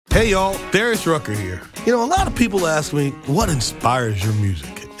Hey y'all, Darius Rucker here. You know, a lot of people ask me, what inspires your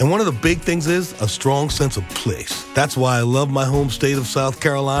music? And one of the big things is a strong sense of place. That's why I love my home state of South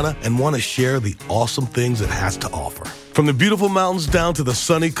Carolina and want to share the awesome things it has to offer. From the beautiful mountains down to the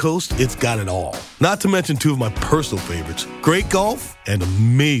sunny coast, it's got it all. Not to mention two of my personal favorites, great golf and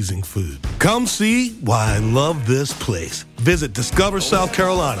amazing food. Come see why I love this place. Visit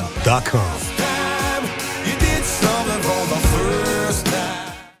discoversouthcarolina.com.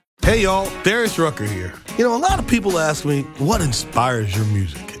 Hey y'all, Darius Rucker here. You know, a lot of people ask me, what inspires your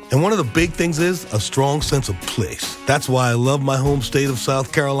music? And one of the big things is a strong sense of place. That's why I love my home state of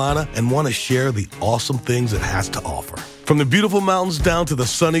South Carolina and want to share the awesome things it has to offer. From the beautiful mountains down to the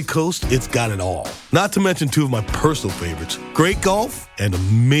sunny coast, it's got it all. Not to mention two of my personal favorites, great golf and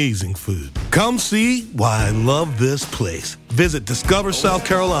amazing food. Come see why I love this place. Visit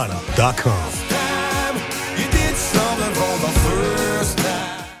discoversouthcarolina.com.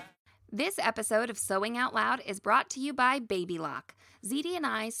 This episode of Sewing Out Loud is brought to you by Baby Lock. ZD and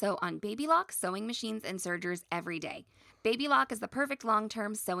I sew on Baby Lock sewing machines and sergers every day. Baby Lock is the perfect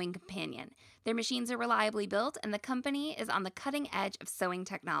long-term sewing companion. Their machines are reliably built, and the company is on the cutting edge of sewing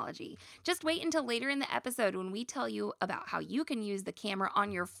technology. Just wait until later in the episode when we tell you about how you can use the camera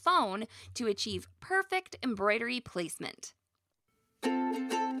on your phone to achieve perfect embroidery placement.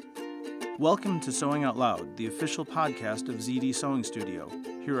 Welcome to Sewing Out Loud, the official podcast of ZD Sewing Studio.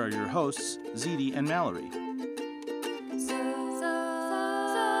 Here are your hosts, ZD and Mallory.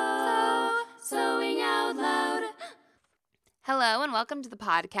 Sewing Out Loud. Hello and welcome to the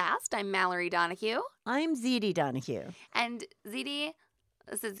podcast. I'm Mallory Donahue. I'm ZD Donahue. And ZD,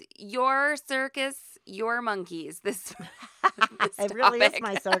 this is your circus, your monkeys. This It really is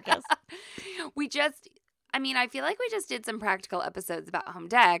my circus. I feel like we just did some practical episodes about home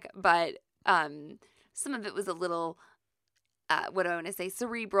deck, but some of it was a little, what do I want to say,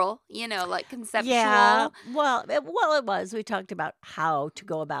 cerebral, like conceptual. Yeah, well, it was. We talked about how to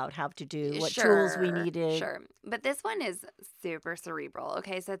go about, how to do, what tools we needed. Sure, but this one is super cerebral,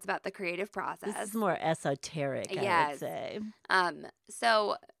 okay? So it's about the creative process. This is more esoteric, I would say.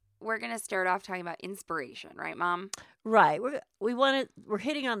 So we're going to start off talking about inspiration, right, Mom? Right. We're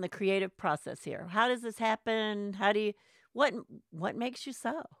hitting on the creative process here. How does this happen? What makes you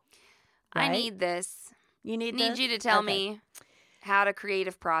sew? Right? I need this. You need this? You to tell me how to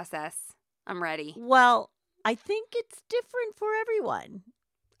creative process. I'm ready. Well, I think it's different for everyone.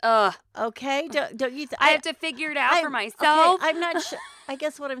 Okay. Don't you? I have to figure it out for myself. Okay, I'm not sure. I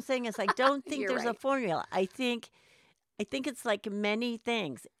guess what I'm saying is I don't think there's a formula. I think it's like many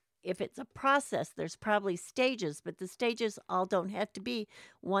things. If it's a process, there's probably stages, but the stages all don't have to be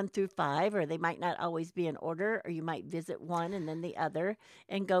 1 through 5, or they might not always be in order, or you might visit one and then the other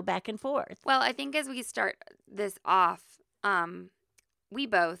and go back and forth. Well, I think as we start this off, we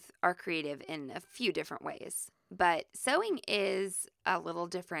both are creative in a few different ways, but sewing is a little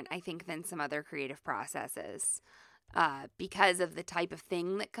different, I think, than some other creative processes. Because of the type of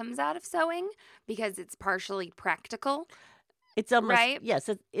thing that comes out of sewing, because it's partially practical. It's almost right. Yes,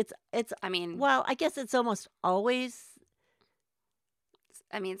 it's. Well, I guess it's almost always.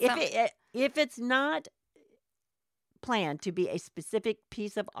 If it's not planned to be a specific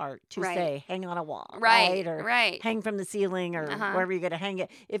piece of art to say hang on a wall, right, or hang from the ceiling or wherever you're going to hang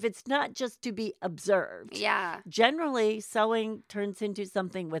it. If it's not just to be observed, generally sewing turns into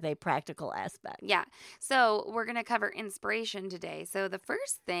something with a practical aspect. Yeah. So we're going to cover inspiration today. So the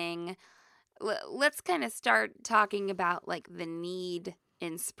first thing. Let's kind of start talking about like the need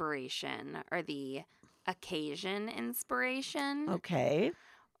inspiration or the occasion inspiration. Okay.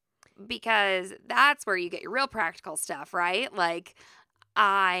 Because that's where you get your real practical stuff, right? Like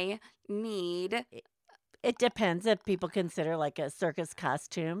I need... It depends if people consider like a circus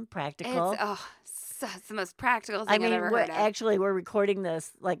costume practical. It's the most practical thing I've ever heard of. Actually, we're recording this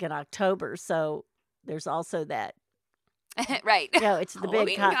like in October, so there's also that. Right. No, it's the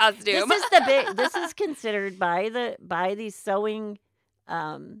big costume. This is considered by the sewing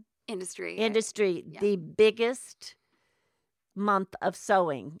industry the biggest month of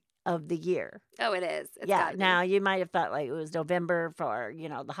sewing of the year. Oh, it is. Now you might have thought like it was November for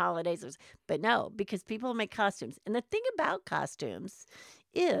the holidays, but no, because people make costumes. And the thing about costumes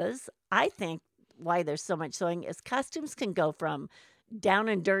is, I think why there's so much sewing is costumes can go from down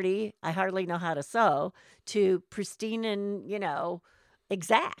and dirty, I hardly know how to sew, to pristine and,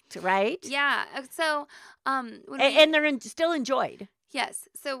 exact, right? Yeah. So, and they're still enjoyed. Yes.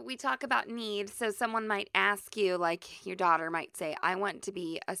 So we talk about need. So someone might ask you, like your daughter might say, I want to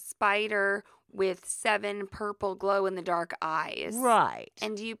be a spider with 7 purple glow in the dark eyes. Right.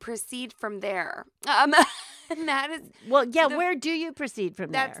 And you proceed from there. And that is... Well, yeah, where do you proceed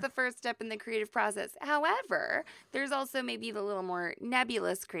from there? That's the first step in the creative process. However, there's also maybe the little more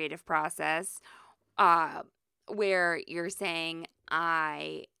nebulous creative process where you're saying,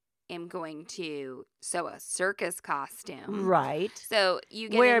 I am going to sew a circus costume. Right. So you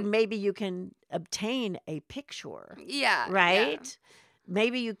get where maybe you can obtain a picture. Yeah. Right? Yeah.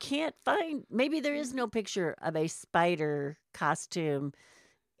 Maybe you can't find, maybe there is no picture of a spider costume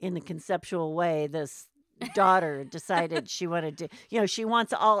in the conceptual way this daughter decided she wanted to, she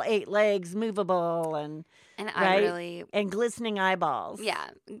wants all 8 legs movable and right? And glistening eyeballs. Yeah.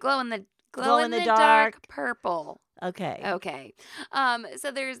 Glow in the dark purple. Okay.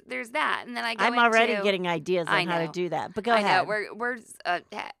 So there's that, and then I'm already getting ideas on how to do that. But go ahead. I know. We're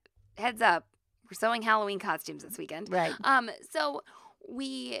heads up. We're sewing Halloween costumes this weekend. Right. So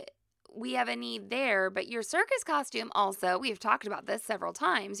we have a need there, but your circus costume also, we've talked about this several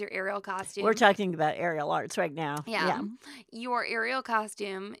times, your Ariel costume. We're talking about aerial arts right now. Yeah. Your Ariel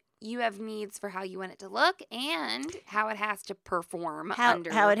costume, you have needs for how you want it to look and how it has to perform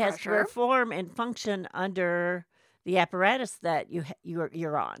under how it pressure. has to perform and function under the apparatus that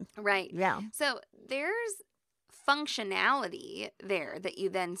you're on. Right. Yeah. So there's functionality there that you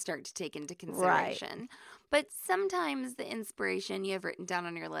then start to take into consideration. Right. But sometimes the inspiration you have written down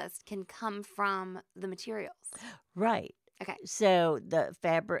on your list can come from the materials. Right. Okay. So the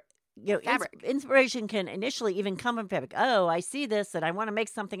fabric, inspiration can initially even come from fabric. Oh, I see this and I want to make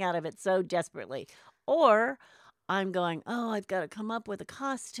something out of it so desperately. Or I'm going, I've got to come up with a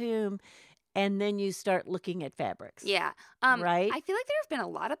costume. And then you start looking at fabrics. Yeah. Right? I feel like there have been a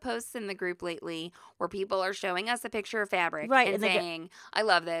lot of posts in the group lately where people are showing us a picture of fabric and saying, I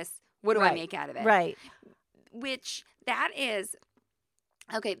love this. What do I make out of it? Right. Which that is,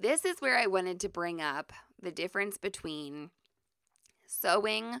 okay, this is where I wanted to bring up the difference between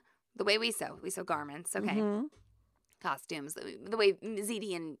sewing, the way we sew garments, okay, costumes, the way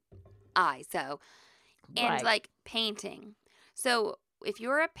ZD and I sew, and like painting. So if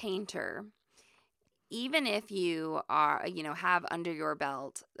you're a painter, even if you are, have under your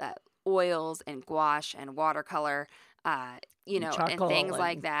belt oils and gouache and watercolor, and things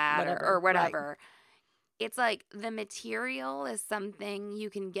like that or whatever. Right. It's like the material is something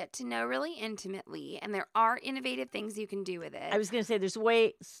you can get to know really intimately, and there are innovative things you can do with it. I was going to say there's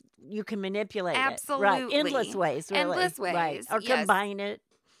ways you can manipulate Absolutely. it. Right. Endless ways, really. Endless ways. Right. Or combine it.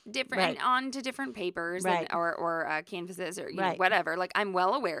 Different onto different papers or canvases or whatever. Like, I'm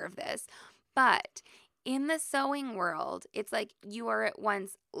well aware of this. But in the sewing world, it's like you are at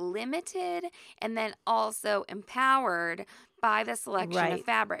once limited and then also empowered by the selection of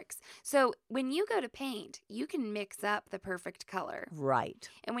fabrics. So when you go to paint, you can mix up the perfect color. Right.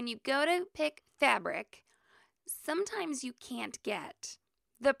 And when you go to pick fabric, sometimes you can't get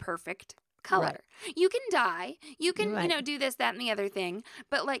the perfect color. Right. You can dye. You can, do this, that, and the other thing.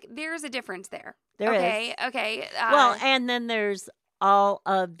 But, like, there's a difference there. There is. Okay. Well, and then there's all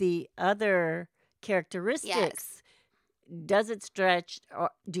of the other characteristics. Yes. Does it stretch,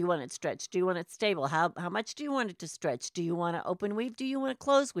 or do you want it stretched? Do you want it stable? How much do you want it to stretch? Do you want to open weave? Do you want to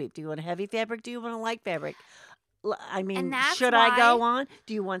close weave? Do you want a heavy fabric? Do you want a light fabric? I mean, should I go on?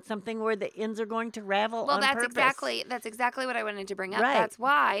 Do you want something where the ends are going to ravel on purpose? That's exactly what I wanted to bring up. Right. That's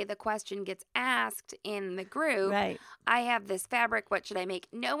why the question gets asked in the group. Right. I have this fabric. What should I make?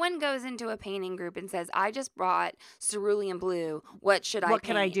 No one goes into a painting group and says, I just brought cerulean blue. What should I paint? What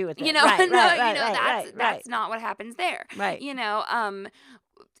can I do with it? That's not what happens there. Right.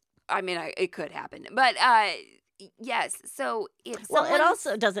 I mean, it could happen. But yes, so it's... Well, it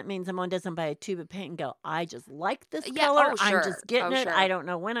also doesn't mean someone doesn't buy a tube of paint and go, I just like this color. Sure. I'm just getting it. Sure. I don't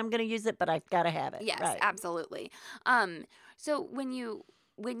know when I'm going to use it, but I've got to have it. Yes, absolutely. So when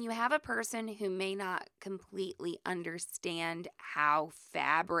you have a person who may not completely understand how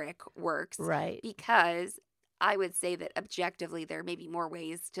fabric works, right? Because I would say that objectively there may be more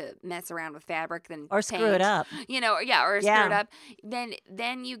ways to mess around with fabric than or paint, screw it up. screw it up.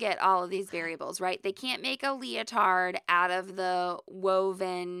 Then you get all of these variables, right? They can't make a leotard out of the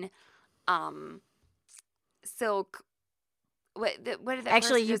woven silk. What did that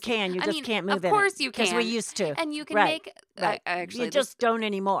actually you can. You just can't move it. Of course you can. Because we used to. And you can make... Actually, you just don't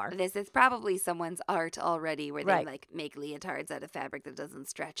anymore. This is probably someone's art already where they make leotards out of fabric that doesn't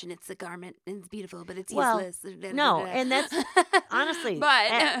stretch and it's a garment and it's beautiful, but it's useless. No, and that's honestly,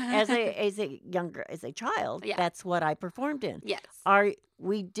 but as a child, that's what I performed in. Yes.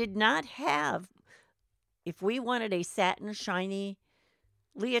 We did not have, if we wanted a satin shiny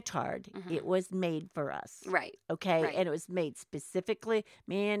leotard. It was made for us. Right. Okay. Right. And it was made specifically,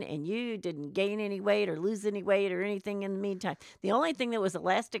 man, and you didn't gain any weight or lose any weight or anything in the meantime. The only thing that was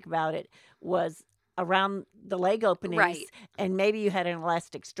elastic about it was around the leg openings. Right. And maybe you had an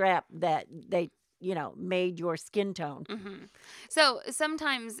elastic strap that they, made your skin tone. So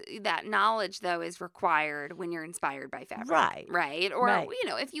sometimes that knowledge, though, is required when you're inspired by fabric. Right. Right. Or, Right.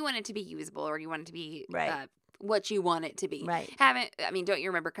 If you want it to be usable or you want it to be Right. What you want it to be. Right. Don't you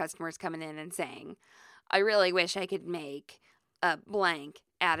remember customers coming in and saying, I really wish I could make a blank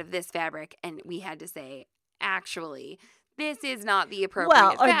out of this fabric. And we had to say, actually, this is not the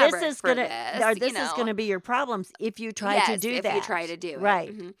appropriate fabric this is for gonna, this. or this is going to be your problems if you try to do that. If you try to do it.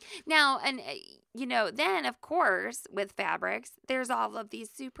 Right. Now, and then of course with fabrics, there's all of these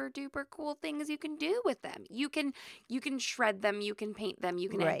super duper cool things you can do with them. You can shred them, you can paint them, you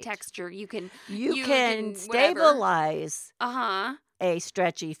can add texture, you can stabilize a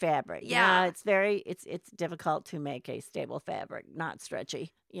stretchy fabric. Yeah. It's difficult to make a stable fabric not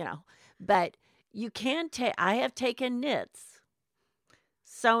stretchy, but you can I have taken knits,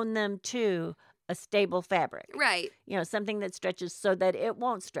 sewn them to a stable fabric. Right. Something that stretches so that it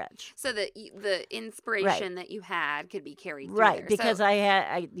won't stretch. So that the inspiration that you had could be carried through Right, there. because So,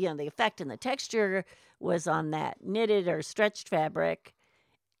 the effect and the texture was on that knitted or stretched fabric,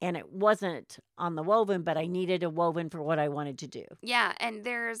 and it wasn't on the woven, but I needed a woven for what I wanted to do. yeah, and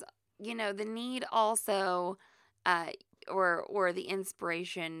there's, the need also, or the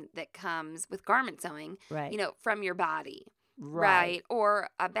inspiration that comes with garment sewing, Right. From your body. Right. Or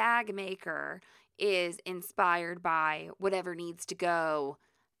a bag maker is inspired by whatever needs to go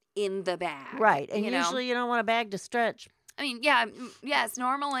in the bag. Right. And usually you don't want a bag to stretch. I mean, yes,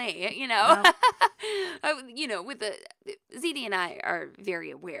 normally, with the ZD and I are very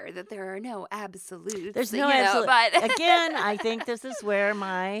aware that there are no absolutes. There's no absolute. absolute. But Again, I think this is where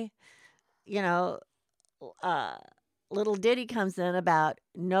my, little ditty comes in about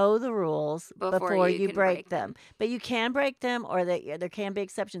know the rules before you can break them. But you can break them, or there can be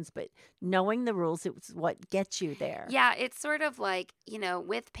exceptions. But knowing the rules is what gets you there. Yeah, it's sort of like,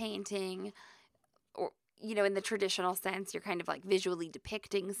 with painting, or, in the traditional sense, you're kind of like visually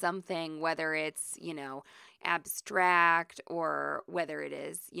depicting something, whether it's, abstract or whether it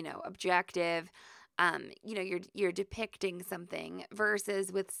is, objective. You're depicting something versus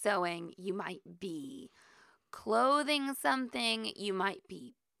with sewing, you might be clothing something, you might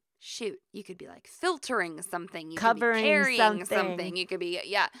be you could be like filtering something, you covering could be carrying something, you could be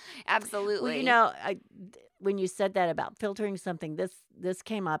absolutely. Well, when you said that about filtering something, this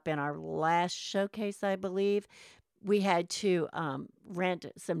came up in our last showcase, I believe. We had to rent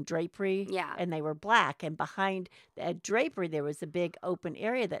some drapery, and they were black, and behind that drapery there was a big open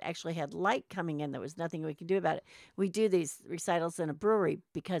area that actually had light coming in. There was nothing we could do about it. We do these recitals in a brewery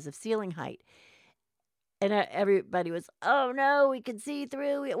because of ceiling height. And everybody was, oh, no, we can see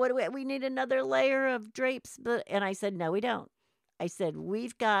through. We need another layer of drapes. And I said, no, we don't. I said,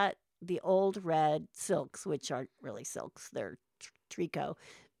 we've got the old red silks, which aren't really silks. They're tricot.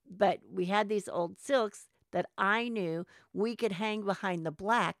 But we had these old silks that I knew we could hang behind the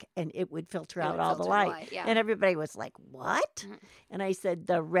black and it would filter out all the light. Yeah. And everybody was like, what? Mm-hmm. And I said,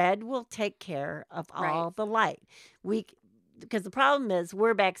 the red will take care of all the light. Because the problem is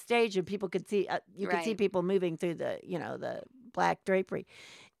we're backstage and people could see, you could see people moving through the black drapery.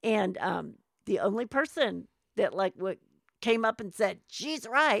 And the only person that came up and said, she's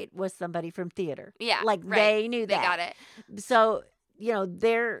right, was somebody from theater. Yeah. They knew that. They got it. So,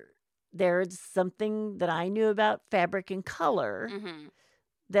 there's something that I knew about fabric and color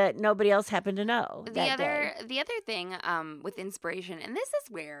that nobody else happened to know. The other thing with inspiration, and this is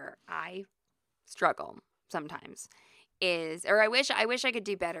where I struggle sometimes, I wish I could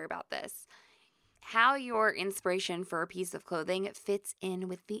do better about this. How your inspiration for a piece of clothing fits in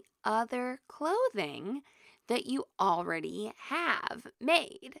with the other clothing that you already have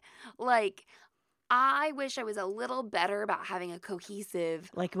made. I wish I was a little better about having a cohesive...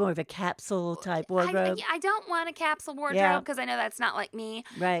 more of a capsule type wardrobe. I don't want a capsule wardrobe because I know that's not like me.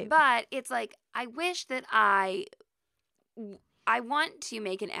 Right. But it's I wish that I want to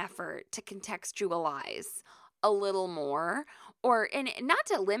make an effort to contextualize a little more, and not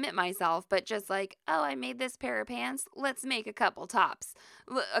to limit myself, but just I made this pair of pants, let's make a couple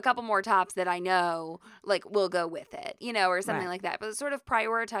more tops that I know will go with it, or something like that, but sort of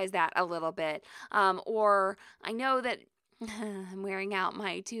prioritize that a little bit. Or I know that I'm wearing out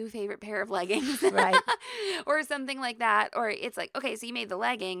my 2 favorite pair of leggings, right? Or something like that. Or it's okay, so you made the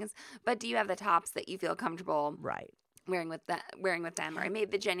leggings, but do you have the tops that you feel comfortable wearing with them, or I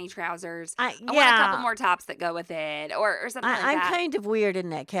made the Jenny trousers. I want a couple more tops that go with it, or something like that. I'm kind of weird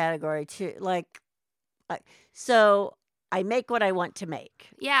in that category too. Like, so I make what I want to make.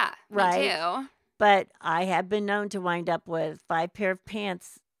 Yeah, right? Me too. But I have been known to wind up with 5 pair of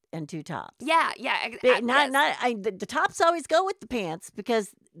pants and 2 tops. Yeah. The tops always go with the pants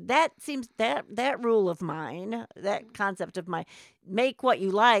because that seems that rule of mine, that concept of mine, make what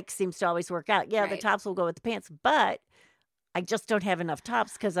you like seems to always work out. Yeah, right. The tops will go with the pants, but I just don't have enough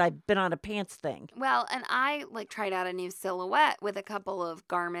tops because I've been on a pants thing. Well, and I tried out a new silhouette with a couple of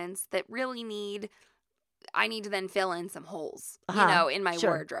garments that really I need to then fill in some holes, in my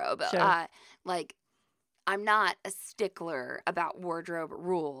wardrobe. Sure. I'm not a stickler about wardrobe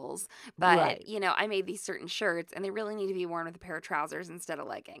rules, but, right. I made these certain shirts and they really need to be worn with a pair of trousers instead of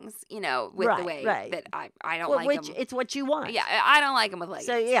leggings, with right, the way right. that I don't like them. It's what you want. Yeah, I don't like them with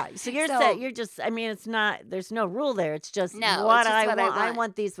leggings. So you're just, it's not, there's no rule there. It's just what I want. I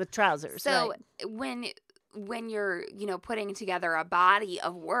want these with trousers. So right. when you're, putting together a body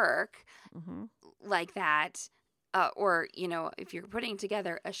of work mm-hmm. like that, or, if you're putting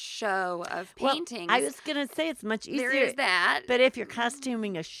together a show of paintings. Well, I was going to say it's much easier. There is that. But if you're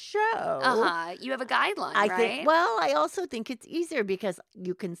costuming a show. You have a guideline, right? I also think it's easier because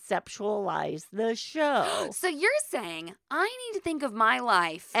you conceptualize the show. So you're saying I need to think of my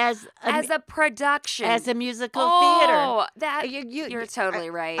life as a production. As a musical theater. Oh, you're totally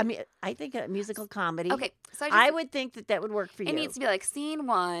right. I think a musical comedy. Okay. So I would think that would work for you. It needs to be like scene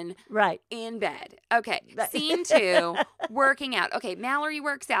 1. Right. In bed. Okay. Scene 2, working out. Okay. Mallory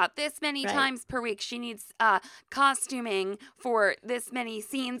works out this many times per week. She needs costuming for this many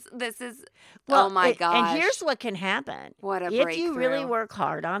scenes. This is, oh my gosh. And here's what can happen. What a breakthrough. If you really work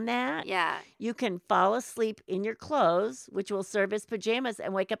hard on that, you can fall asleep in your clothes, which will serve as pajamas,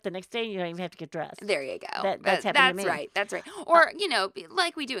 and wake up the next day and you don't even have to get dressed. There you go. That's happened to me. That's right. Or,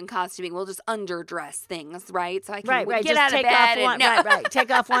 like we do in costuming, we'll just underdress things, right? So I can get just out of bed.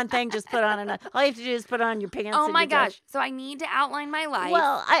 Take off one thing, just put on another. All you have to do is put on your pants. Oh my gosh. So I need to outline my life.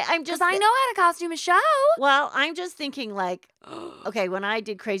 Well, I'm just. Because I know how to costume a show. Well, I'm just thinking okay, when I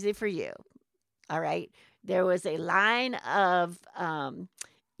did Crazy for You, all right, there was a line of,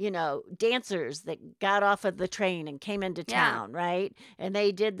 dancers that got off of the train and came into town, right? And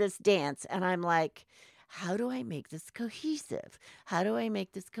they did this dance. And I'm like, how do I make this cohesive? How do I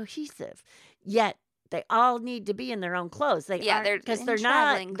make this cohesive? Yet they all need to be in their own clothes. They're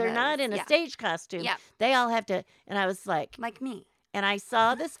not in a stage costume. Yeah. They all have to. And I was like me. And I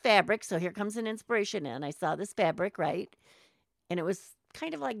saw this fabric. So here comes an inspiration in. I saw this fabric, right? And it was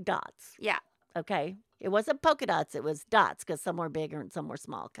kind of like dots. Yeah. Okay. It wasn't polka dots. It was dots because some were bigger and some were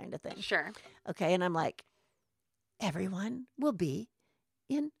small, kind of thing. Sure. Okay. And I'm like, everyone will be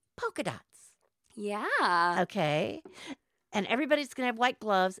in polka dots. Yeah. Okay. And everybody's going to have white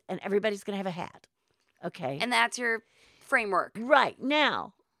gloves and everybody's going to have a hat. Okay. And that's your framework. Right.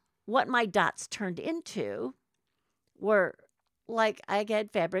 Now, what my dots turned into were I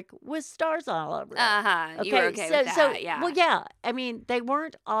had fabric with stars all over it. Okay. You were okay with that, yeah. Well, yeah. They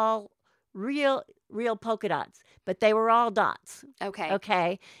weren't all real polka dots, but they were all dots. Okay.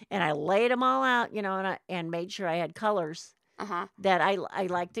 Okay. And I laid them all out, and made sure I had colors that I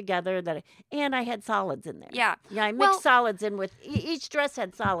like together. And I had solids in there. Yeah. Yeah, I mixed solids in with each dress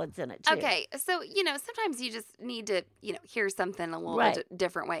had solids in it too. Okay, so sometimes you just need to hear something a little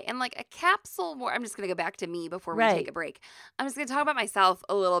different way. And like a capsule, I'm just going to go back to me before we take a break. I'm just going to talk about myself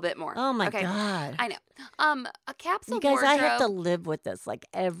a little bit more. Oh my God, I know. A capsule. You guys, wardrobe, I have to live with this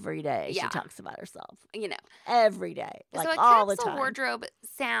every day. She talks about herself. Every day, so all the time. A capsule wardrobe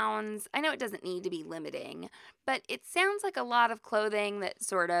sounds. I know it doesn't need to be limiting, but it sounds like a lot of clothing that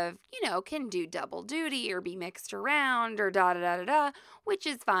sort of, can do double duty or be mixed around or which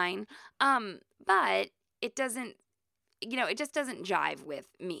is fine. But it doesn't, it just doesn't jive with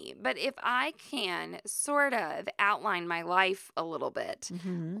me. But if I can sort of outline my life a little bit,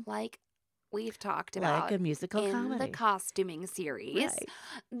 like we've talked about like a musical in comedy. The costuming series, right.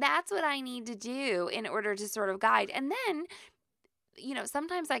 That's what I need to do in order to sort of guide. And then,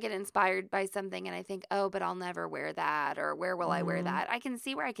 sometimes I get inspired by something and I think, oh, but I'll never wear that, or where will I wear that? I can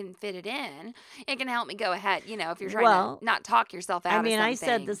see where I can fit it in. It can help me go ahead, if you're trying to not talk yourself out of something. I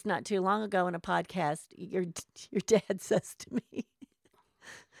said this not too long ago in a podcast. Your dad says to me,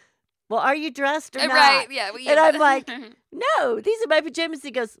 well, are you dressed or not? Right, yeah. And I'm like, no, these are my pajamas.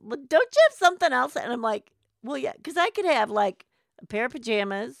 He goes, well, don't you have something else? And I'm like, well, yeah, because I could have a pair of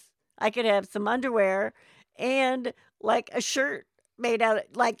pajamas. I could have some underwear and a shirt made out of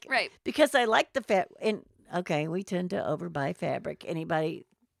right, because I like the fat. And okay, we tend to overbuy fabric. Anybody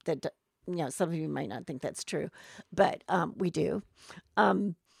that some of you might not think that's true, but we do.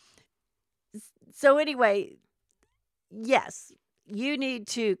 So anyway, yes, you need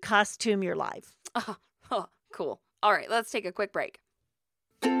to costume your life. Oh, cool. All right, let's take a quick break.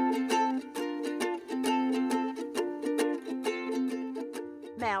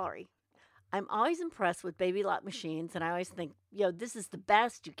 Mallory, I'm always impressed with Baby Lock machines, and I always think, this is the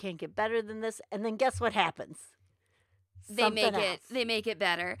best. You can't get better than this. And then guess what happens? They make it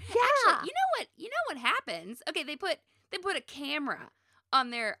better. Yeah. Actually, you know what happens? Okay, they put a camera on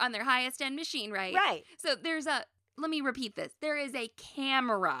their highest end machine, right? Right. So let me repeat this. There is a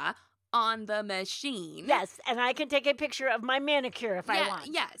camera on the machine. Yes, and I can take a picture of my manicure if I want.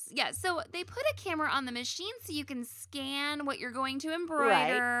 Yes. So they put a camera on the machine so you can scan what you're going to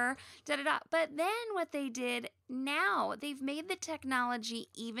embroider, da-da-da. But then what they did now, they've made the technology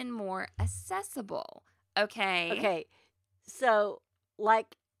even more accessible. Okay. So,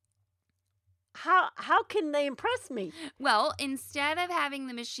 how can they impress me? Well, instead of having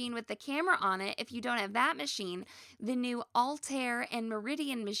the machine with the camera on it, if you don't have that machine, the new Altair and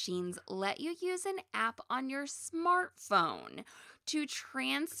Meridian machines let you use an app on your smartphone to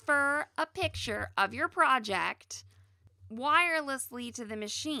transfer a picture of your project wirelessly to the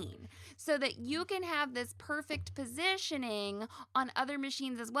machine so that you can have this perfect positioning on other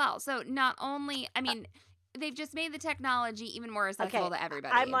machines as well. So not only, they've just made the technology even more accessible to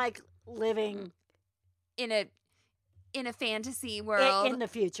everybody. I'm living in a fantasy world in the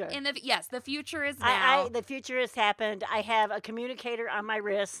future. The future is now. The future has happened. I have a communicator on my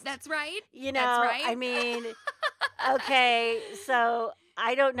wrist. That's right. That's right. Okay, so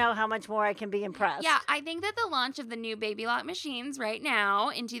I don't know how much more I can be impressed. Yeah, I think that the launch of the new Baby Lock machines right now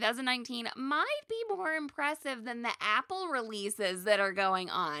in 2019 might be more impressive than the Apple releases that are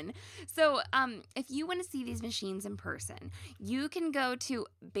going on. So if you want to see these machines in person, you can go to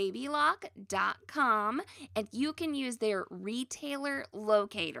babylock.com and you can use their retailer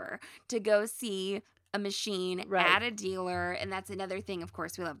locator to go see a machine at a dealer. And that's another thing, of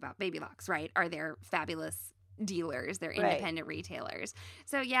course, we love about Baby Locks, right? Are their fabulous dealers, they're independent retailers.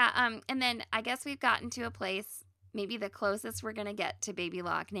 So and then I guess we've gotten to a place, maybe the closest we're gonna get to Baby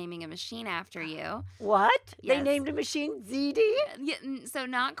Lock naming a machine after you. What? Yes. They named a machine ZD? Yeah, so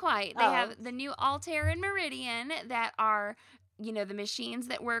not quite. They have the new Altair and Meridian that are the machines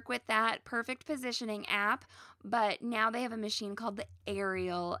that work with that perfect positioning app, but now they have a machine called the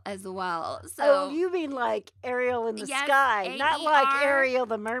Ariel as well. So you mean like Ariel in the sky, A-E-R, not like Ariel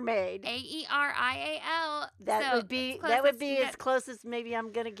the mermaid. AERIAL. That would be as close as maybe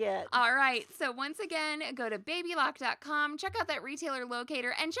I'm gonna get. All right. So once again, go to babylock.com, check out that retailer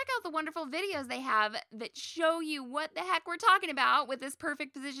locator, and check out the wonderful videos they have that show you what the heck we're talking about with this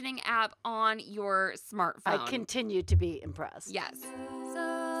perfect positioning app on your smartphone. I continue to be impressed. Yes.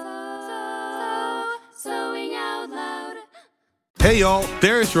 Sewing Out Loud. Hey y'all,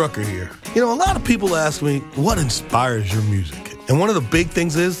 Darius Rucker here. A lot of people ask me, what inspires your music? And one of the big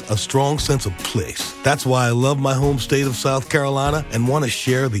things is a strong sense of place. That's why I love my home state of South Carolina and want to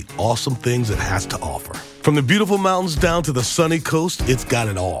share the awesome things it has to offer. From the beautiful mountains down to the sunny coast, it's got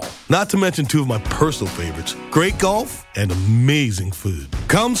it all. Not to mention two of my personal favorites, great golf and amazing food.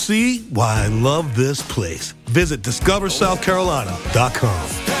 Come see why I love this place. Visit discoversouthcarolina.com.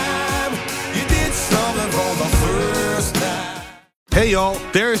 Hey y'all,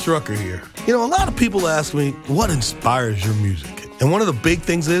 Darius Rucker here. A lot of people ask me, what inspires your music? And one of the big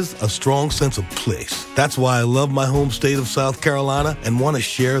things is a strong sense of place. That's why I love my home state of South Carolina and want to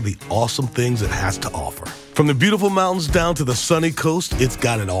share the awesome things it has to offer. From the beautiful mountains down to the sunny coast, it's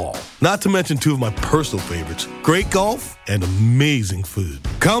got it all. Not to mention two of my personal favorites, great golf and amazing food.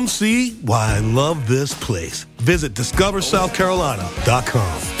 Come see why I love this place. Visit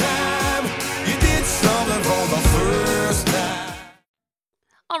discoversouthcarolina.com.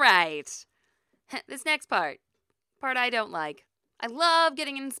 All right. This next part I don't like. I love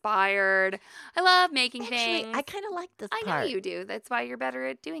getting inspired. I love making things. I kind of like this part. I know you do. That's why you're better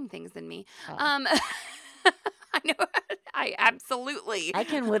at doing things than me. Oh. I know. I absolutely. I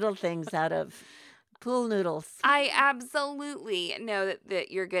can whittle things out of pool noodles. I absolutely know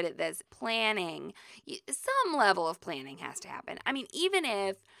that you're good at this. Planning. Some level of planning has to happen. Even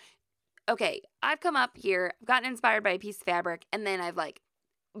if, I've come up here, I've gotten inspired by a piece of fabric, and then I've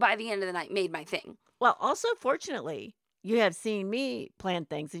by the end of the night, made my thing. Well, also, fortunately, you have seen me plan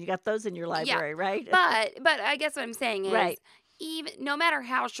things, and you got those in your library, right? But I guess what I'm saying is, even no matter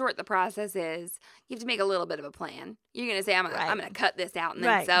how short the process is, you have to make a little bit of a plan. You're going to say, I'm going to cut this out and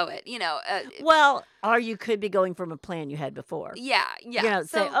then sew it, Well, or you could be going from a plan you had before. Yeah.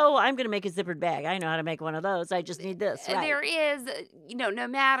 Say, I'm going to make a zippered bag. I know how to make one of those. I just need this. Right. There is, no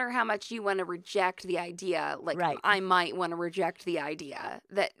matter how much you want to reject the idea, I might want to reject the idea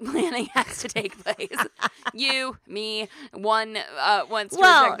that planning has to take place. You, me, one wants to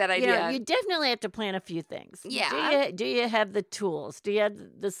reject that idea. You definitely have to plan a few things. Yeah. Do you have the tools? Do you have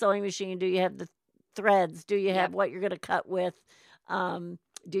the sewing machine? Do you have the threads? Do you have what you're going to cut with?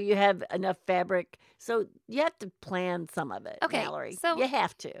 Do you have enough fabric? So you have to plan some of it, Mallory. So you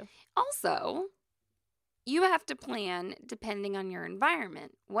have to. Also, you have to plan depending on your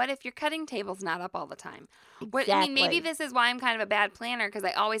environment. What if your cutting table's not up all the time? Exactly. Maybe this is why I'm kind of a bad planner, because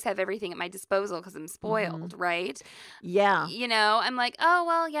I always have everything at my disposal because I'm spoiled, right? Yeah. I'm like,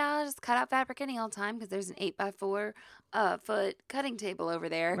 I'll just cut out fabric any old time because there's an 8x4 foot cutting table over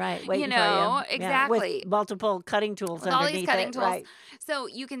there. Right. Waiting for you. Exactly. With multiple cutting tools underneath all these cutting tools. Right. So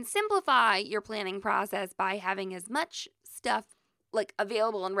you can simplify your planning process by having as much stuff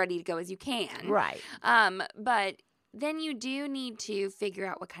available and ready to go as you can. Right. But then you do need to figure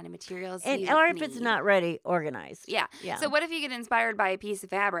out what kind of materials or if it's not ready, organized. Yeah. So what if you get inspired by a piece of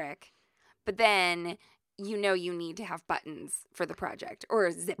fabric, but then you need to have buttons for the project or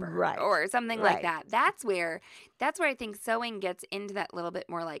a zipper or something like that. That's where I think sewing gets into that little bit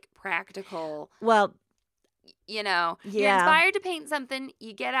more practical. Well, you're inspired to paint something,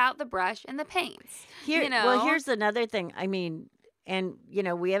 you get out the brush and the paints. Well, here's another thing. I mean, and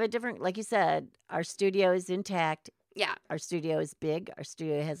we have a different, like you said, our studio is intact. Yeah. Our studio is big. Our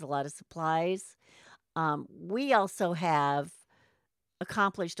studio has a lot of supplies. We also have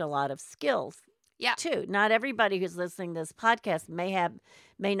accomplished a lot of skills. Yeah. Too. Not everybody who's listening to this podcast may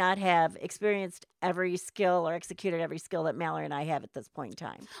not have experienced every skill or executed every skill that Mallory and I have at this point in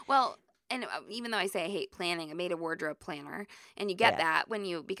time. Well, and even though I say I hate planning, I made a wardrobe planner, and you get that when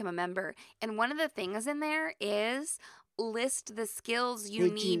you become a member. And one of the things in there is list the skills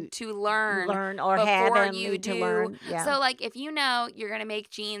you need to learn or before have them you need do. to learn. Yeah. So if you're going to make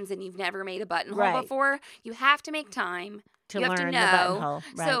jeans and you've never made a buttonhole before, you have to make time to you learn have to the know. buttonhole.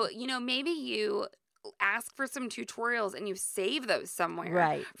 Right. So, maybe you ask for some tutorials and you save those somewhere.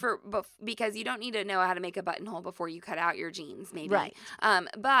 Right. Because you don't need to know how to make a buttonhole before you cut out your jeans, maybe. Right.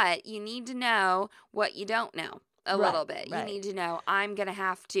 But you need to know what you don't know. A little bit. Right. You need to know, I'm going to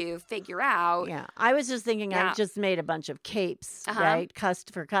have to figure out. Yeah. I was just thinking, I just made a bunch of capes, right?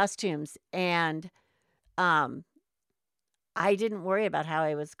 For costumes. And I didn't worry about how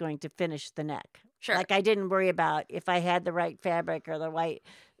I was going to finish the neck. Sure. I didn't worry about if I had the right fabric or the right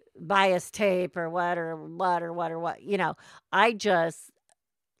bias tape or what. I just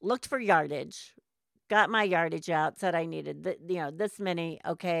looked for yardage, got my yardage out, said I needed this many.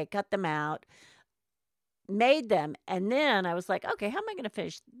 Okay, cut them out. Made them, and then I was like, okay, how am I going to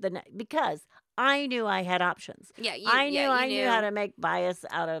finish the neck? Because I knew I had options. Yeah, I knew how to make bias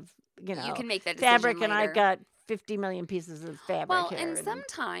out of you can make that fabric, later. And I've got 50 million pieces of fabric. Well, here, and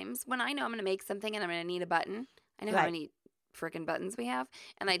sometimes when I know I'm going to make something and I'm going to need a button, I know how many freaking buttons we have,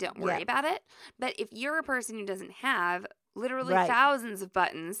 and I don't worry about it. But if you're a person who doesn't have literally thousands of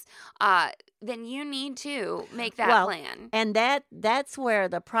buttons, then you need to make that plan. And that's where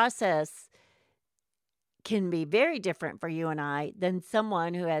the process can be very different for you and I than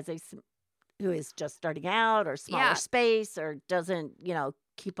someone who is just starting out or smaller space or doesn't,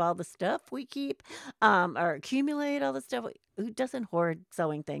 keep all the stuff we keep or accumulate all the stuff. Who doesn't hoard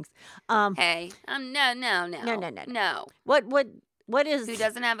sewing things? No. What is who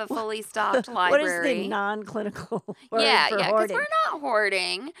doesn't have a fully stocked library? What is the non-clinical word for because we're not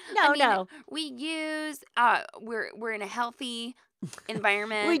hoarding. No. We use we're in a healthy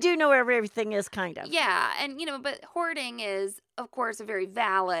environment. We do know where everything is, kind of. Yeah, and but hoarding is, of course, a very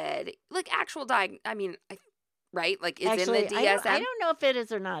valid, actual right? It's actually, in the DSM. I don't know if it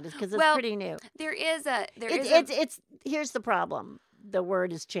is or not, because it's pretty new. Here's the problem. The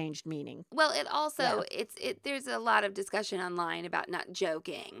word has changed meaning. Well, it also there's a lot of discussion online about not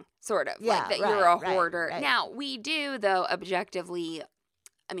joking, sort of, that you're a hoarder. Right. Now, we do, though, objectively.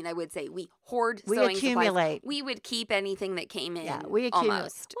 I would say we hoard we sewing accumulate. supplies. We would keep anything that came in. Yeah, we accumulate.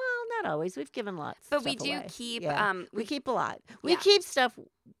 Almost. Well, not always. We've given lots. But of we stuff do away. keep. Yeah. We keep a lot. We keep stuff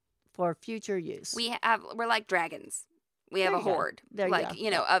for future use. We're like dragons. We have a hoard, there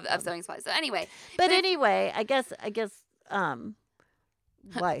you go. Of sewing supplies. So anyway. Anyway, I guess.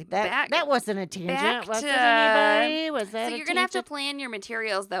 Why that wasn't a tangent, was it, anybody? Was that? So you're gonna have to plan your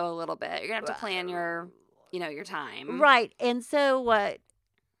materials though a little bit. You're gonna have to plan your time. Right, and so what?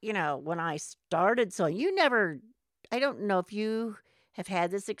 When I started sewing, you never. I don't know if you have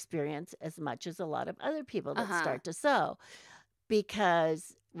had this experience as much as a lot of other people that start to sew.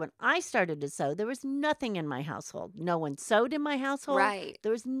 Because when I started to sew, there was nothing in my household. No one sewed in my household. Right.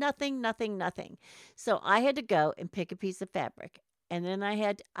 There was nothing. So I had to go and pick a piece of fabric. And then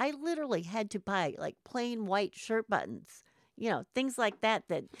I literally had to buy like plain white shirt buttons, things like that.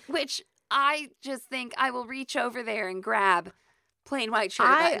 Which I just think I will reach over there and grab plain white shirt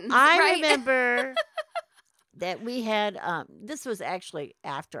buttons. I remember that we had, this was actually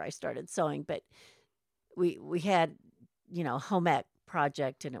after I started sewing, but we had, home ec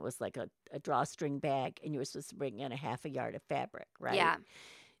project, and it was like a drawstring bag, and you were supposed to bring in a half a yard of fabric, right? Yeah.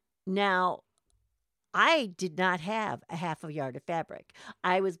 Now, I did not have a half a yard of fabric.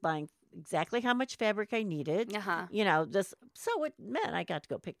 I was buying exactly how much fabric I needed. So it meant I got to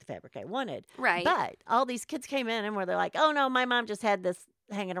go pick the fabric I wanted. Right. But all these kids came in and they're like, oh no, my mom just had this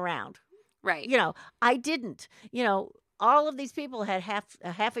hanging around. Right. I didn't. All of these people had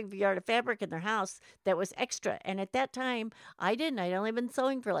a half a yard of fabric in their house that was extra. And at that time, I didn't. I'd only been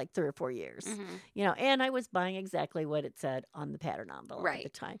sewing for like 3 or 4 years. And I was buying exactly what it said on the pattern envelope at the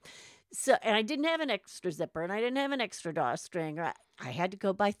time. So, and I didn't have an extra zipper, and I didn't have an extra drawstring. I had to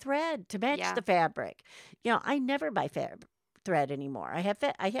go buy thread to match the fabric. I never buy thread anymore. I have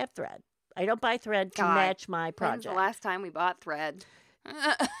thread. I don't buy thread to match my project. When's the last time we bought thread?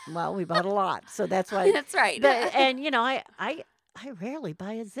 Well, we bought a lot, so that's why. That's right. And I rarely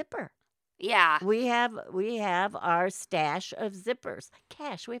buy a zipper. Yeah. We have our stash of zippers.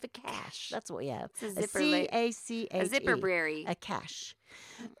 Cache. We have a cache. That's what we have. It's a zipper. CACHE. A zipperbrary. A cache.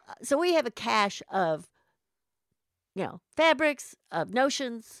 So we have a cache of, fabrics, of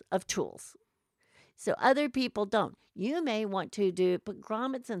notions, of tools. So other people don't. You may want to put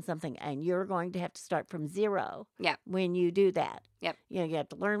grommets in something, and you're going to have to start from zero. Yeah. When you do that. Yep. You have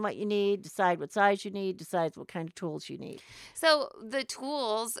to learn what you need, decide what size you need, decide what kind of tools you need. So the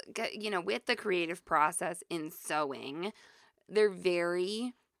tools, with the creative process in sewing, they're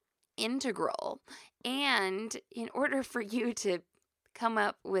very integral. And in order for you to come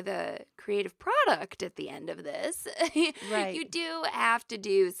up with a creative product at the end of this, right. You do have to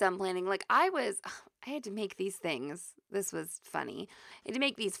do some planning. Like I had to make these things. This was funny. I had to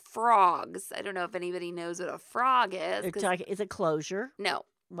make these frogs. I don't know if anybody knows what a frog is. Is it closure? No.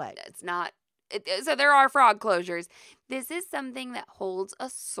 What? It's not. So there are frog closures. This is something that holds a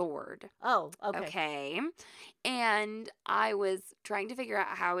sword. Oh, okay. Okay. And I was trying to figure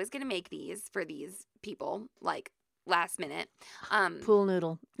out how I was going to make these for these people, like last minute. Pool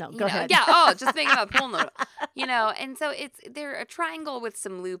noodle. No, go ahead. Yeah. Just thinking about pool noodle. And so they're a triangle with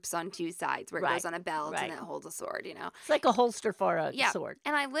some loops on 2 sides where it goes on a belt and it holds a sword, It's like a holster for a sword.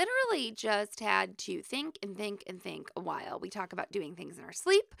 And I literally just had to think and think and think a while. We talk about doing things in our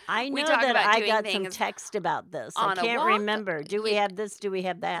sleep. I know that I got some text about this. I can't remember. Do we have this? Do we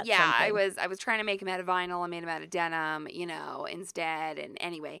have that? Yeah, something? I was trying to make them out of vinyl. I made them out of denim, instead. And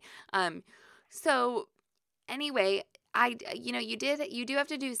anyway, so anyway, you do have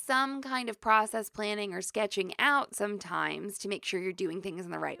to do some kind of process planning or sketching out sometimes to make sure you're doing things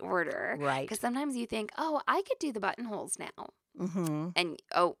in the right order. Right. Because sometimes you think, oh, I could do the buttonholes now. Mm-hmm. And,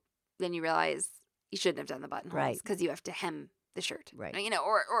 then you realize you shouldn't have done the buttonholes because you have to hem the shirt. Right.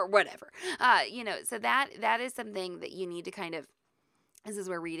 Or whatever. So that is something that you need to kind of, this is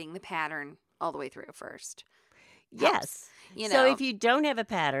where reading the pattern all the way through first helps. Yes. So if you don't have a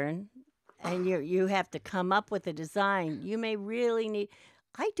pattern, and you have to come up with a design, you may really need.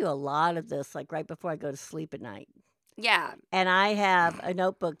 I do a lot of this, like right before I go to sleep at night. Yeah. And I have a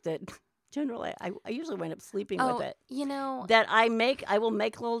notebook that generally I usually wind up sleeping with it. That I will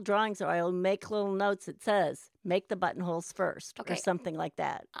make little drawings, or I will make little notes that says, make the buttonholes first, or something like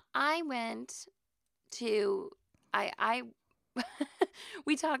that. I went to,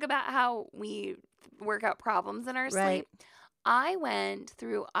 we talk about how we work out problems in our sleep. I went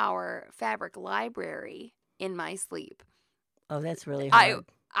through our fabric library in my sleep. Oh, that's really hard.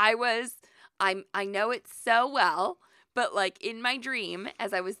 I know it so well, but like in my dream,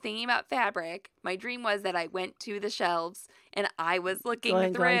 as I was thinking about fabric, my dream was that I went to the shelves and I was looking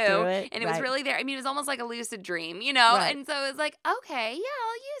through it, and it was really there. I mean, it was almost like a lucid dream, Right. And so it was like, okay, yeah,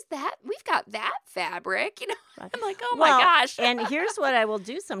 I'll use that. We've got that fabric, Right. I'm like, oh my gosh. And here's what I will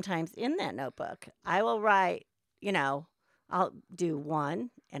do sometimes in that notebook. I will write, I'll do one,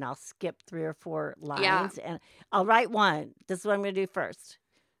 and I'll skip 3 or 4 lines, and I'll write one. This is what I'm going to do first.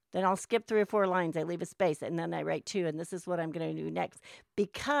 Then I'll skip 3 or 4 lines. I leave a space, and then I write 2, and this is what I'm going to do next.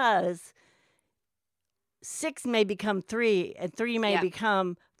 Because 6 may become 3, and 3 may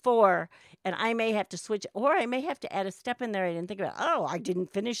become 4, and I may have to switch, or I may have to add a step in there I didn't think about. Oh, I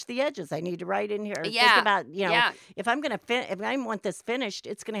didn't finish the edges. I need to write in here. Or think about, if I'm going to if I want this finished,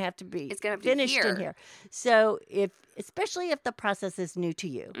 it's going to have to be finished in here. So especially if the process is new to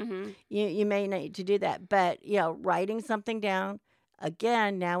you, you may need to do that. But writing something down.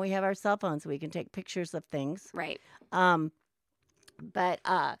 Again, now we have our cell phones. We can take pictures of things. Right. But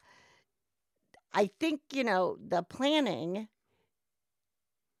I think, the planning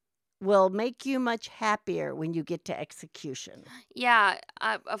will make you much happier when you get to execution. Yeah,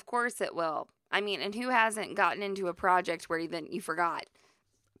 of course it will. I mean, and who hasn't gotten into a project where then you forgot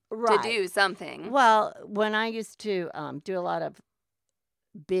to do something? Well, when I used to do a lot of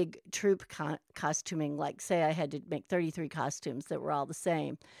big troop costuming, like say I had to make 33 costumes that were all the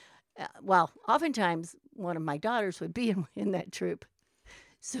same. Oftentimes one of my daughters would be in that troop.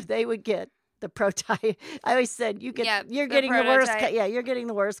 So they would get the prototype. I always said, you're getting the worst. You're getting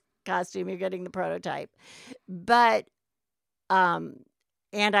the worst costume. You're getting the prototype. But, and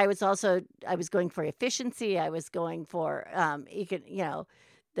I was going for efficiency. I was going for,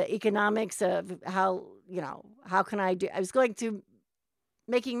 the economics of how can I do, I was going through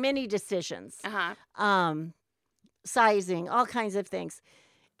making many decisions, sizing, all kinds of things.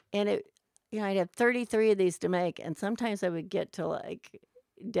 And I'd have 33 of these to make. And sometimes I would get to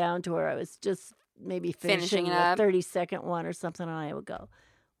down to where I was just maybe finishing the 32nd one or something, and I would go,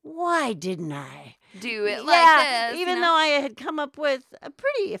 why didn't I do it like this? Even though I had come up with a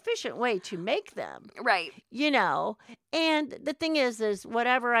pretty efficient way to make them. Right. And the thing is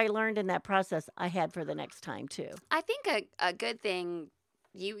whatever I learned in that process, I had for the next time too. I think a good thing,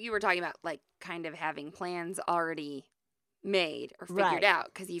 you were talking about kind of having plans already made or figured out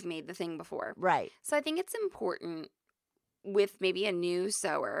because you've made the thing before. Right. So I think it's important with maybe a new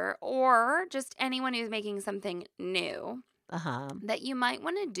sewer or just anyone who's making something new, that you might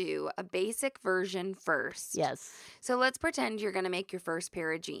want to do a basic version first. Yes. So let's pretend you're going to make your first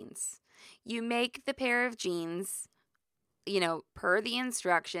pair of jeans. You make the pair of jeans, per the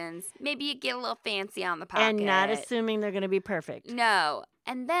instructions. Maybe you get a little fancy on the pocket. And not assuming they're going to be perfect. No.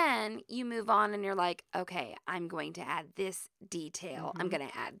 And then you move on and you're like, okay, I'm going to add this detail. I'm going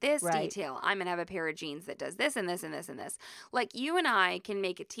to add this detail. I'm going to have a pair of jeans that does this and this and this and this. Like you and I can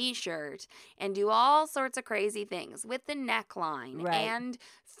make a t-shirt and do all sorts of crazy things with the neckline and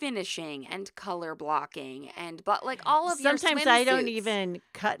finishing and color blocking and all of your swimsuits. Sometimes I don't even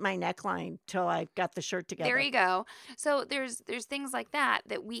cut my neckline till I've got the shirt together. There you go. So there's things like that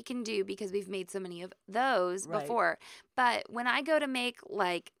we can do because we've made so many of those before. But when I go to make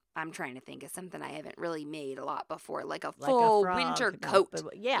I'm trying to think of something I haven't really made a lot before, like a full winter coat.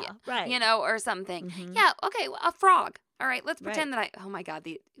 Or something. Mm-hmm. Yeah, okay, a frog. All right, let's pretend that oh my God,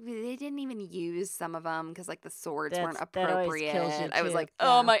 they didn't even use some of them because the swords weren't appropriate. I was like,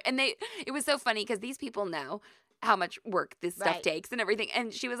 oh my, and it was so funny because these people know how much work this stuff takes and everything.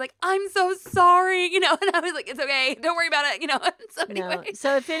 And she was like, I'm so sorry, and I was like, it's okay. Don't worry about it, So anyway. No.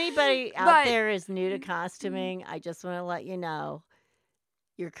 So if anybody out there is new to costuming, I just want to let you know,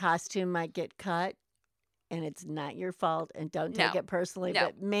 your costume might get cut and it's not your fault, and don't take it personally. No.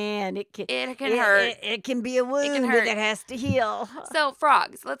 But man, it can hurt. It can be a wound that has to heal. So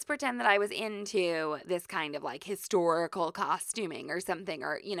frogs. Let's pretend that I was into this kind of historical costuming or something,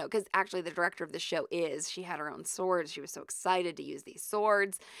 or because actually the director of the show she had her own swords. She was so excited to use these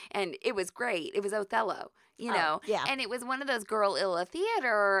swords, and it was great. It was Othello. And it was one of those Guerrilla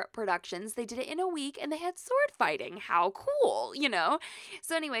Theater productions. They did it in a week, and they had sword fighting. How cool,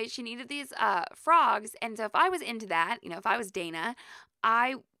 So anyway, she needed these frogs, and so if I was into that, if I was Dana,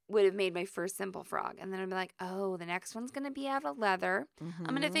 I would have made my first simple frog, and then I'd be like, oh, the next one's going to be out of leather. Mm-hmm.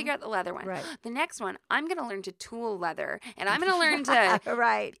 I'm going to figure out the leather one. Right. The next one, I'm going to learn to tool leather, and I'm going to learn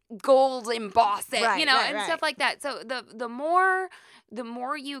to gold emboss it, and stuff like that. So the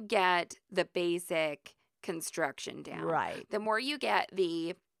more you get the basic construction down, the more you get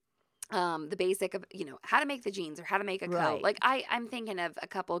the basic of how to make the jeans or how to make a coat. I'm thinking of a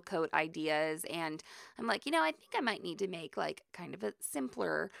couple coat ideas, and I'm like, I think I might need to make kind of a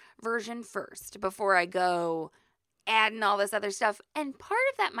simpler version first before I go adding all this other stuff. And part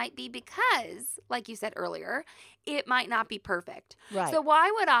of that might be because, like you said earlier, it might not be perfect. Right. So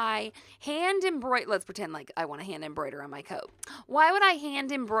why would I hand embroider? Let's pretend I want to hand embroider on my coat. Why would I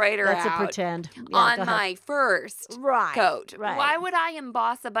hand embroider on my first coat? Right. Why would I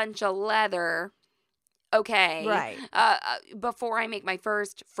emboss a bunch of leather? Okay. Right. Before I make my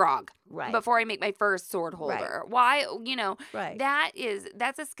first frog. Right. Before I make my first sword holder. Right. Why? Right.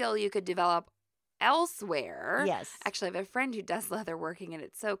 That's a skill you could develop elsewhere. Yes. Actually, I have a friend who does leather working, and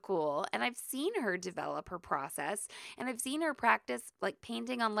it's so cool. And I've seen her develop her process, and I've seen her practice like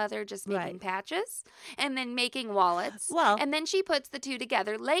painting on leather, just making patches, and then making wallets. Well, and then she puts the two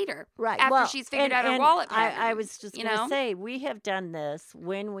together later, right. after she's figured out her wallet pattern. I was just going to say, we have done this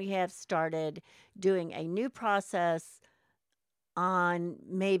when we have started doing a new process on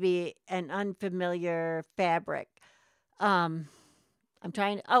maybe an unfamiliar fabric. I'm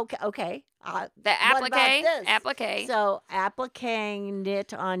trying to, okay. The applique. So applique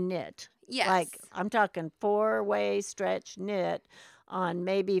knit on knit. Yes. Like I'm talking 4-way stretch knit on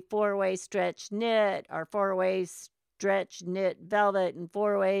maybe 4-way stretch knit or 4-way stretch knit velvet and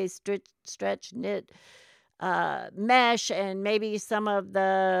 4-way stretch knit mesh, and maybe some of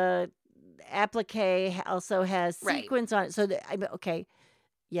the applique also has sequins on it. So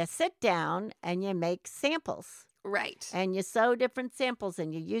you sit down and you make samples. Right. And you sew different samples,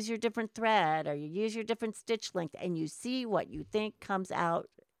 and you use your different thread, or you use your different stitch length, and you see what you think comes out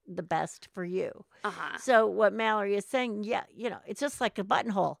the best for you. So what Mallory is saying, it's just like a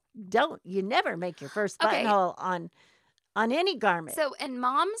buttonhole. You never make your first buttonhole on any garment. So, and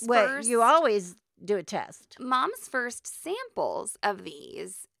Mom's first... you always do a test. Mom's first samples of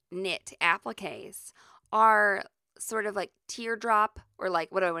these knit appliques are sort of like teardrop, or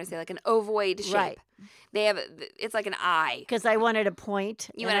like, what do I want to say, like an ovoid shape. Right. It's like an eye. Because I wanted a point.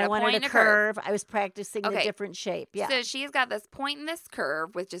 I wanted a curve. I was practicing the different shape. Yeah. So she's got this point and this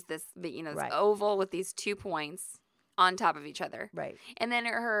curve with just this, this oval with these 2 points on top of each other. Right. And then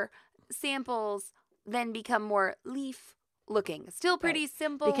her samples then become more leaf looking. Still pretty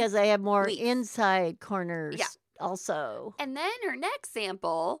simple. Because I have more inside corners. Yeah. Also. And then her next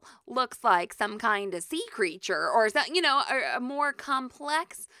sample looks like some kind of sea creature or a more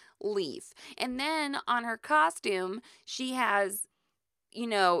complex leaf. And then on her costume, she has,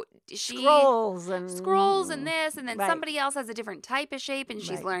 scrolls and this, and then somebody else has a different type of shape, and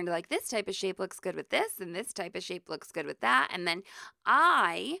she's learned like this type of shape looks good with this, and this type of shape looks good with that. And then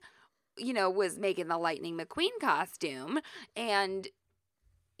I, was making the Lightning McQueen costume, and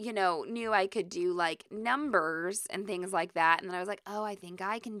knew I could do like numbers and things like that. And then I was like, oh, I think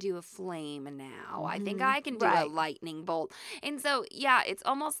I can do a flame now. I think I can do a lightning bolt. And so, it's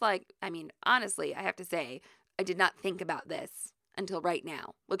almost like, honestly, I have to say, I did not think about this until right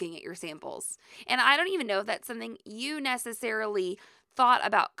now, looking at your samples. And I don't even know if that's something you necessarily thought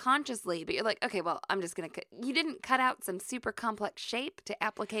about consciously, but you're like, okay, well, I'm just going to you didn't cut out some super complex shape to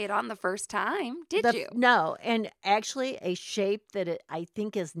applique it on the first time, did you? No. And actually a shape that I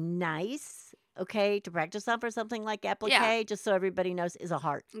think is nice, to practice on for something like applique, just so everybody knows, is a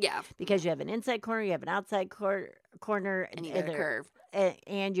heart. Yeah. Because you have an inside corner, you have an outside corner. And you have a curve.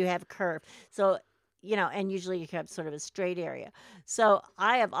 And you have a curve. So, and usually you have sort of a straight area. So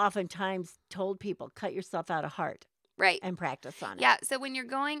I have oftentimes told people, cut yourself out a heart. Right. And practice on it. Yeah. So when you're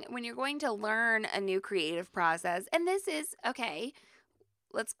going to learn a new creative process, and this is,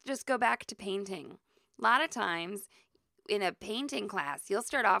 let's just go back to painting. A lot of times in a painting class, you'll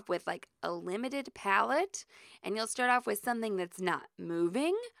start off with like a limited palette, and you'll start off with something that's not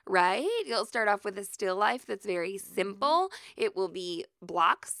moving, right? You'll start off with a still life that's very simple. It will be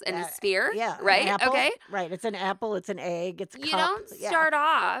blocks and a sphere, right? Okay. Right. It's an apple, it's an egg, it's a You cup. don't start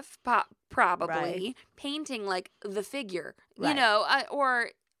off probably painting like the figure,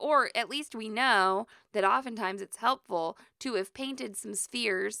 or at least we know that oftentimes it's helpful to have painted some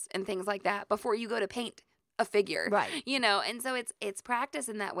spheres and things like that before you go to paint a figure, right? And so it's practice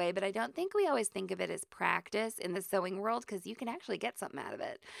in that way, but I don't think we always think of it as practice in the sewing world, because you can actually get something out of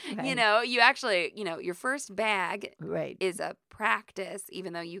it. Right. You actually, your first bag is a practice,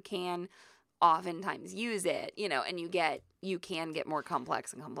 even though you can oftentimes use it, and you can get more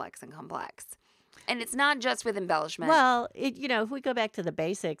complex and complex and complex. And it's not just with embellishment. Well, if we go back to the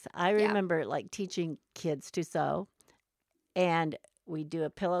basics, I remember like teaching kids to sew, and we do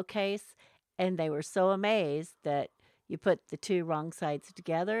a pillowcase. And they were so amazed that you put the two wrong sides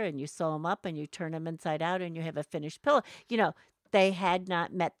together and you sew them up and you turn them inside out and you have a finished pillow. They had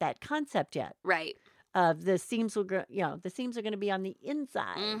not met that concept yet. Right. The seams will go, the seams are going to be on the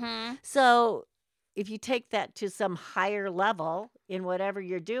inside. Mm-hmm. So if you take that to some higher level in whatever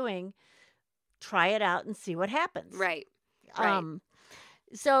you're doing, try it out and see what happens. Right.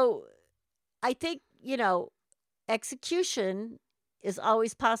 So I think, execution is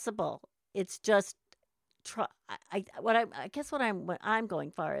always possible. It's just I guess what I'm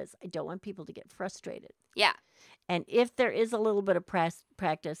going for is I don't want people to get frustrated. Yeah. And if there is a little bit of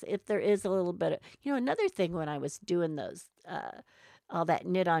practice, if there is a little bit of, another thing when I was doing those, all that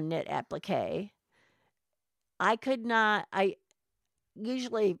knit on knit applique, I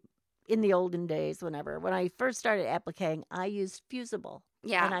usually in the olden days, when I first started appliquing, I used fusible.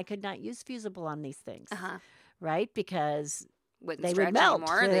 Yeah. And I could not use fusible on these things. Uh-huh. Right? Because Wouldn't they stretch would melt.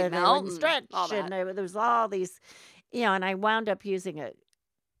 anymore. They melt wouldn't and stretch. all that. And there was all these, and I wound up using it.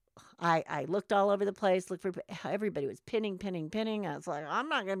 I looked all over the place, looked for, everybody was pinning. I was like, I'm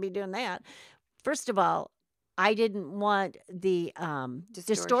not going to be doing that. First of all, I didn't want the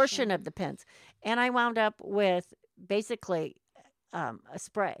distortion of the pins. And I wound up with basically a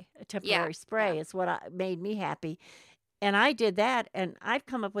spray, a temporary spray is what made me happy. And I did that, and I've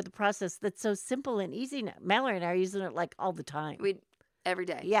come up with a process that's so simple and easy now. Mallory and I are using it like all the time. Every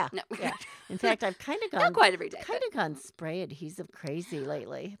day. Yeah. No. Yeah. In fact, I've kind of gone Not quite every day. Gone spray adhesive crazy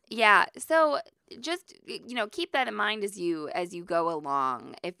lately. Yeah. So just keep that in mind as you go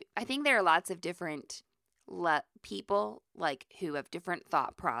along. I think there are lots of different people who have different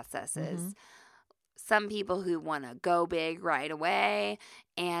thought processes. Mm-hmm. Some people who want to go big right away,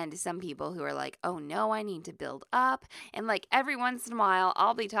 and some people who are like, oh no, I need to build up. And every once in a while,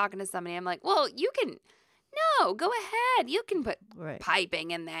 I'll be talking to somebody. I'm like, well, go ahead. You can put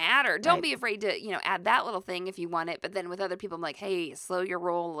piping in that, or don't be afraid to, add that little thing if you want it. But then with other people, I'm like, hey, slow your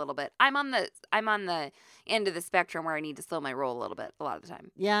roll a little bit. I'm on the end of the spectrum where I need to slow my roll a little bit a lot of the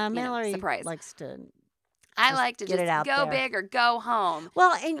time. Yeah, Mallory surprise. likes to. I like to just go big or go home.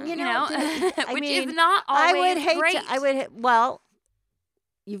 Well, and which is not always great.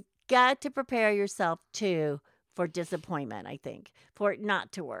 You've got to prepare yourself too for disappointment, I think, for it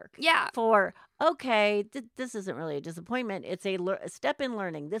not to work. Yeah. For, this isn't really a disappointment. It's a step in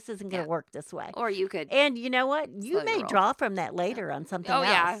learning. This isn't going to work this way. Or you could. And you know what? You may draw from that later on something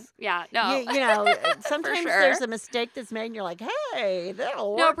else. Yeah. No. Sometimes there's a mistake that's made and you're like, hey,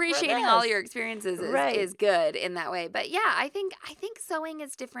 that'll work. No, appreciating all your experiences is good in that way. But yeah, I think sewing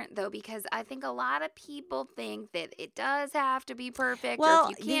is different though, because I think a lot of people think that it does have to be perfect,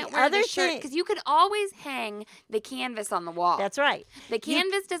 or if you can't wear the shirt, because you can always hang the canvas on the wall. That's right. The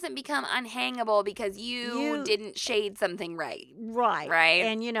canvas doesn't become unhangable because you didn't shade something right. Right.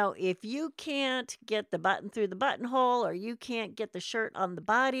 And if you can't get the button through the buttonhole, or you can't get the shirt on the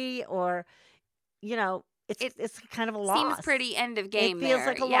body, or it's kind of a loss. Seems pretty end of game. It feels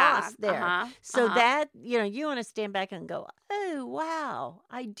like a loss there. So that you want to stand back and go, oh wow,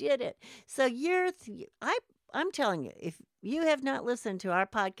 I did it. So I'm telling you, if you have not listened to our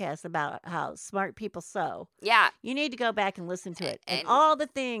podcast about how smart people sew, you need to go back and listen to it. And all the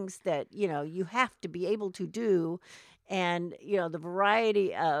things that, you have to be able to do, and, the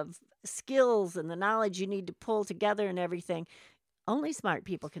variety of skills and the knowledge you need to pull together and everything. Only smart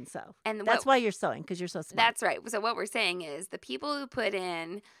people can sew. And that's why you're sewing, because you're so smart. That's right. So what we're saying is the people who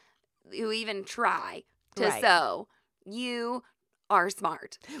even try to sew, you are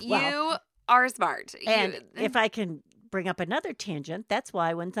smart. You are smart. And if I can bring up another tangent, that's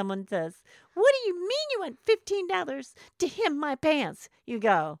why when someone says, what do you mean you want $15 to hem my pants? You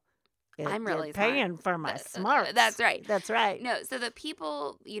go, I'm really paying for my smarts. That's right. That's right. No, so the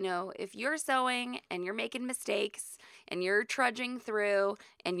people, if you're sewing and you're making mistakes and you're trudging through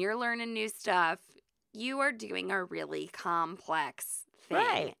and you're learning new stuff, you are doing a really complex thing.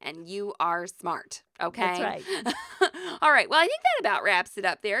 Right. And you are smart. Okay? That's right. All right. Well, I think that about wraps it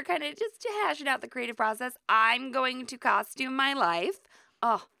up there. Kind of just to hash it out the creative process. I'm going to costume my life.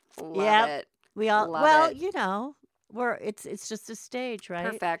 Oh, love it. We all, love it. It's just a stage, right?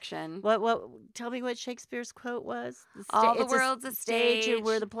 Perfection. What? Tell me what Shakespeare's quote was. All the world's a stage. And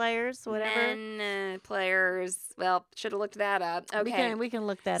we're the players, whatever. Men, players. Well, should have looked that up. Okay, we can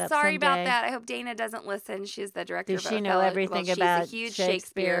look that up. Sorry someday. about that. I hope Dana doesn't listen. She's the director. Does she know everything about? She's a huge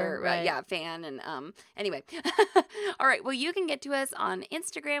Shakespeare right. fan. And anyway, all right. Well, you can get to us on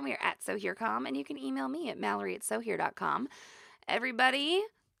Instagram. We are at SewHereCom, and you can email me at Mallory@SewHere.com. Everybody.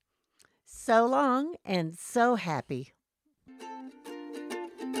 So long and so happy.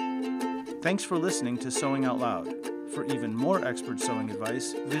 Thanks for listening to Sewing Out Loud. For even more expert sewing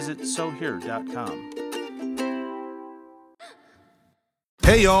advice, visit SewHere.com.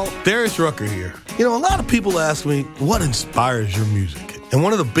 Hey y'all, Darius Rucker here. A lot of people ask me, what inspires your music? And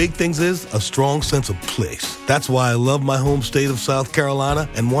one of the big things is a strong sense of place. That's why I love my home state of South Carolina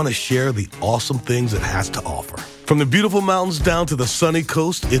and want to share the awesome things it has to offer. From the beautiful mountains down to the sunny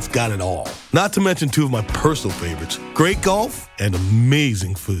coast, it's got it all. Not to mention two of my personal favorites, great golf and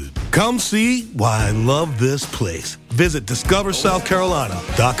amazing food. Come see why I love this place. Visit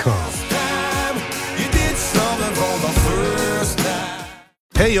discoversouthcarolina.com.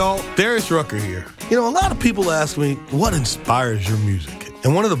 Hey y'all, Darius Rucker here. A lot of people ask me, what inspires your music?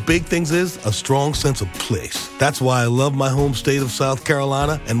 And one of the big things is a strong sense of place. That's why I love my home state of South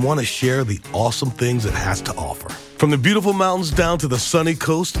Carolina and want to share the awesome things it has to offer. From the beautiful mountains down to the sunny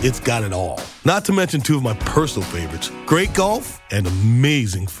coast, it's got it all. Not to mention two of my personal favorites, great golf and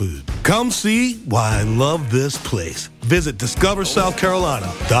amazing food. Come see why I love this place. Visit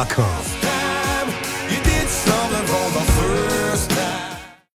discoversouthcarolina.com.